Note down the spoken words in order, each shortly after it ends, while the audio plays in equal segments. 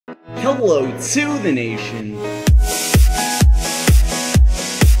Hello to the nation.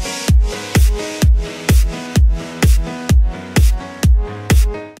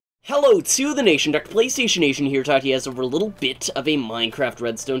 Hello to the nation, Dr. PlayStation Nation here, talking to you guys over a little bit of a Minecraft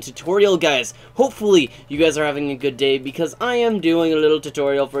Redstone tutorial, guys. Hopefully, you guys are having a good day, because I am doing a little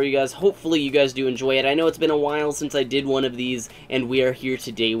tutorial for you guys. Hopefully, you guys do enjoy it. I know it's been a while since I did one of these, and we are here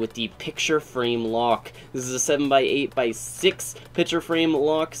today with the picture frame lock. This is a 7x8x6 picture frame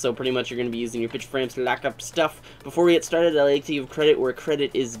lock, so pretty much you're going to be using your picture frames to lock up stuff. Before we get started, I like to give credit where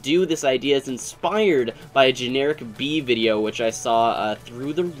credit is due. This idea is inspired by a generic B video, which I saw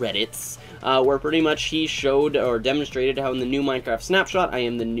through the Reddit. Where pretty much he showed or demonstrated how in the new Minecraft Snapshot, I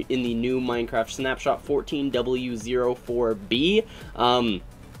am in the new Minecraft Snapshot 14W04B.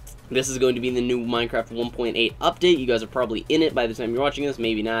 This is going to be the new Minecraft 1.8 update. You guys are probably in it by the time you're watching this,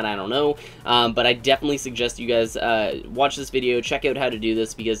 maybe not, I don't know. But I definitely suggest you guys watch this video, check out how to do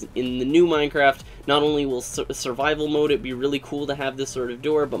this, because in the new Minecraft, not only will survival mode it be really cool to have this sort of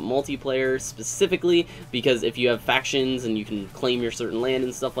door, but multiplayer specifically, because if you have factions and you can claim your certain land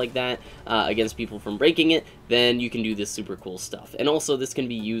and stuff like that against people from breaking it, then you can do this super cool stuff. And also this can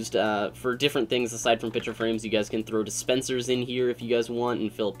be used for different things aside from picture frames. You guys can throw dispensers in here if you guys want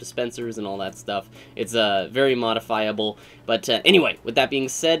and fill up dispensers and all that stuff. It's very modifiable. But anyway, with that being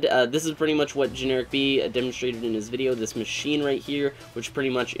said, this is pretty much what Generic B demonstrated in his video. This machine right here, which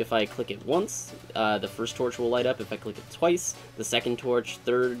pretty much if I click it once, the first torch will light up. If I click it twice, the second torch,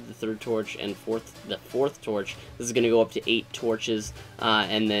 the third torch, and the fourth torch. This is going to go up to 8 torches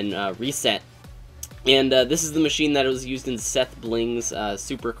and then reset. And this is the machine that was used in Seth Bling's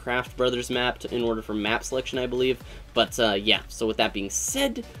Super Craft Brothers map in order for map selection, I believe. But yeah, so with that being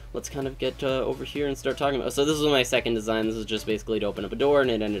said, let's kind of get over here and start talking about. So this was my second design. This was just basically to open up a door,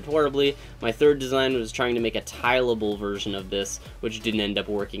 and it ended horribly. My third design was trying to make a tileable version of this, which didn't end up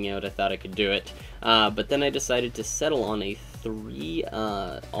working out. I thought I could do it, but then I decided to settle on a 3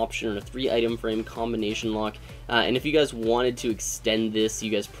 option or a 3 item frame combination lock. And if you guys wanted to extend this, you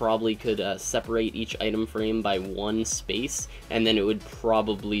guys probably could separate each item frame by 1 space, and then it would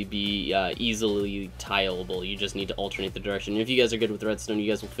probably be easily tileable. You just need to alternate the direction. And if you guys are good with Redstone, you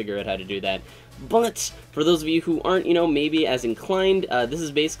guys will figure out how to do that. But for those of you who aren't, you know, maybe as inclined, this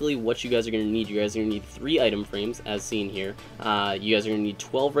is basically what you guys are going to need. You guys are going to need 3 item frames, as seen here. You guys are going to need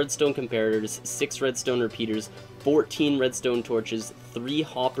 12 redstone comparators, 6 redstone repeaters, 14 redstone torches, 3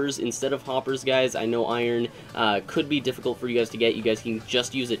 hoppers. Instead of hoppers, guys, I know iron could be difficult for you guys to get. You guys can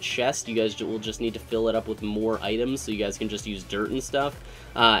just use a chest. You guys will just need to fill it up with more items, so you guys can just use dirt and stuff.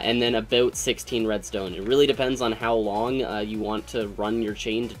 And then about 16 redstone. It really depends on how long you want to run your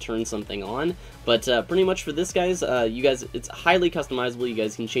chain to turn something on. But pretty much for this, guys, it's highly customizable. You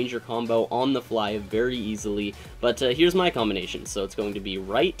guys can change your combo on the fly very easily. But here's my combination. So it's going to be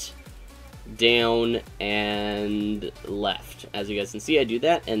right, down, and left. As you guys can see, I do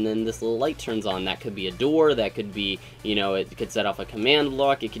that, and then this little light turns on. That could be a door, that could be, you know, it could set off a command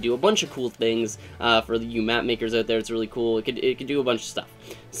block, it could do a bunch of cool things. For you map makers out there, it's really cool. It could do a bunch of stuff.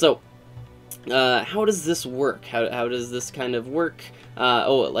 So how does this work? How does this kind of work?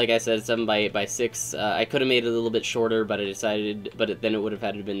 Oh, like I said, 7x8x6. I could have made it a little bit shorter, but I decided, then it would have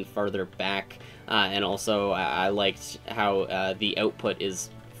had to have been farther back. And also, I liked how the output is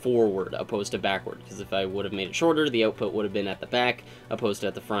forward opposed to backward, because if I would have made it shorter, the output would have been at the back opposed to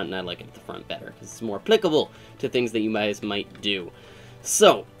at the front, and I like it at the front better because it's more applicable to things that you guys might do.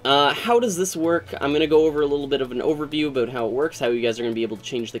 So, how does this work? I'm going to go over a little bit of an overview about how it works, how you guys are going to be able to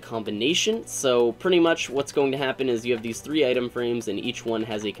change the combination. So, pretty much what's going to happen is you have these 3 item frames, and each one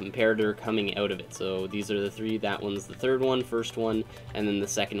has a comparator coming out of it. So, these are the 3, that one's the third one, first one, and then the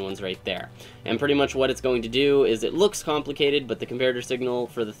second one's right there. And pretty much what it's going to do is, it looks complicated, but the comparator signal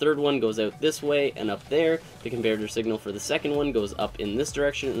for the third one goes out this way and up there. The comparator signal for the second one goes up in this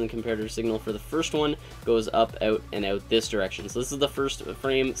direction, and the comparator signal for the first one goes up, out, and out this direction. So, this is the first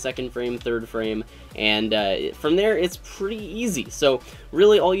frame, second frame, third frame, and from there it's pretty easy. So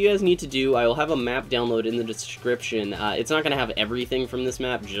really all you guys need to do, I will have a map download in the description. It's not going to have everything from this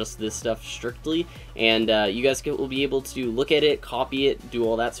map, just this stuff strictly, and you guys will be able to look at it, copy it, do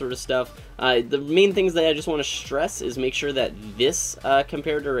all that sort of stuff. The main things that I just want to stress is make sure that this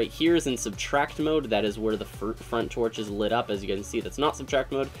comparator right here is in subtract mode. That is where the front torch is lit up. As you guys can see, that's not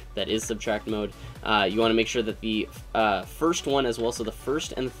subtract mode, that is subtract mode. You want to make sure that the first one as well, so the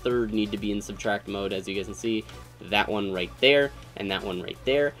first and third need to be in subtract mode. As you guys can see, that one right there, and that one right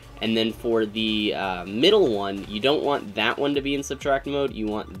there. And then for the middle one, you don't want that one to be in subtract mode, you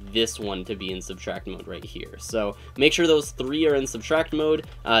want this one to be in subtract mode right here. So make sure those 3 are in subtract mode.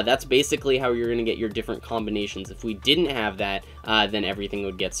 That's basically how you're going to get your different combinations. If we didn't have that, then everything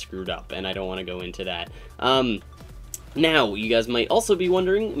would get screwed up, and I don't want to go into that. Now, you guys might also be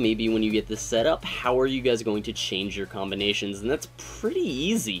wondering, maybe when you get this set up, how are you guys going to change your combinations? And that's pretty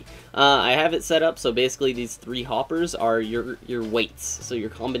easy. I have it set up, so basically these 3 hoppers are your weights, so your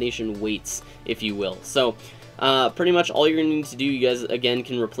combination weights, if you will. So, pretty much all you're going to need to do, you guys, again,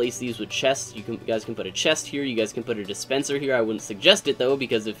 can replace these with chests. You guys can put a chest here, you guys can put a dispenser here. I wouldn't suggest it, though,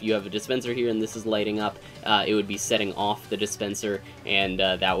 because if you have a dispenser here and this is lighting up, it would be setting off the dispenser, and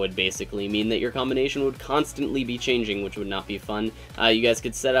that would basically mean that your combination would constantly be changing, which would not be fun. You guys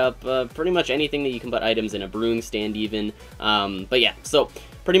could set up pretty much anything that you can put items in, a brewing stand even. But yeah, so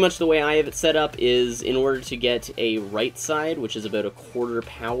pretty much the way I have it set up is, in order to get a right side, which is about 1/4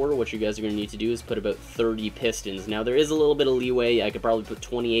 power, what you guys are going to need to do is put about 30 pistons. Now, there is a little bit of leeway. I could probably put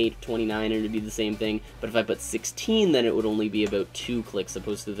 28, 29, and it would be the same thing. But if I put 16, then it would only be about 2 clicks,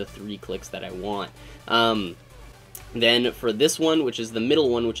 opposed to the 3 clicks that I want. Then for this one, which is the middle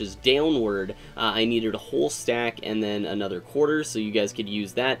one, which is downward, I needed a whole stack and then another 1/4, so you guys could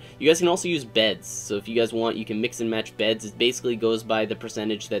use that. You guys can also use beds, so if you guys want, you can mix and match beds. It basically goes by the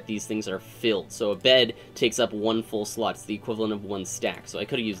percentage that these things are filled. So a bed takes up 1 full slot. It's the equivalent of 1 stack, so I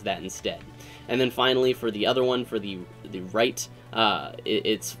could have used that instead. And then finally, for the other one, for the right,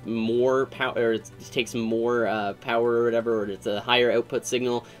 it's more power, it takes more power or whatever, or it's a higher output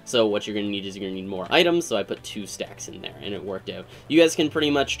signal. So what you're going to need is you're going to need more items. So I put 2 stacks in there, and it worked out. You guys can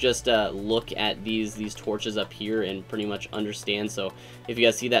pretty much just look at these torches up here and pretty much understand. So if you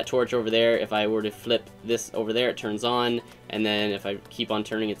guys see that torch over there, if I were to flip this over there, it turns on, and then if I keep on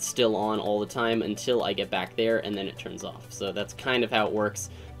turning, it's still on all the time until I get back there, and then it turns off. So that's kind of how it works.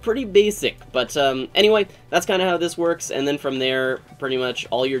 Pretty basic, but anyway, that's kind of how this works. And then from there, pretty much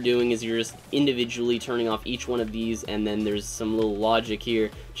all you're doing is you're just individually turning off each one of these, and then there's some little logic here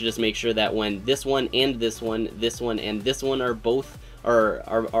to just make sure that when this one and this one and this one are both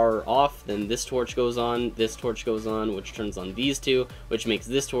are off, then this torch goes on, which turns on these 2, which makes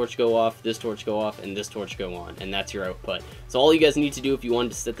this torch go off, and this torch go on, and that's your output. So all you guys need to do if you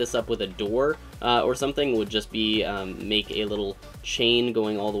wanted to set this up with a door or something would just be make a little chain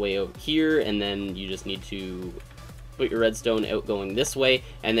going all the way out here, and then you just need to put your redstone out going this way,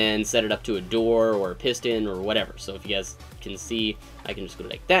 and then set it up to a door or a piston or whatever. So if you guys can see, I can just go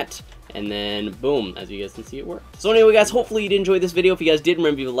like that, and then boom, as you guys can see, it worked. So anyway, guys, hopefully you did enjoy this video. If you guys did,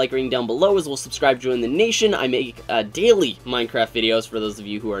 remember to leave a like rating down below, as well subscribe, join the nation. I make daily Minecraft videos for those of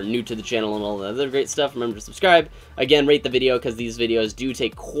you who are new to the channel and all the other great stuff. Remember to subscribe. Again, rate the video, because these videos do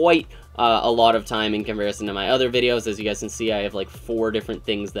take quite a lot of time in comparison to my other videos. As you guys can see, I have like 4 different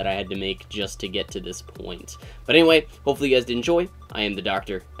things that I had to make just to get to this point. But anyway, hopefully you guys did enjoy. I am the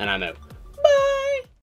Doctor, and I'm out.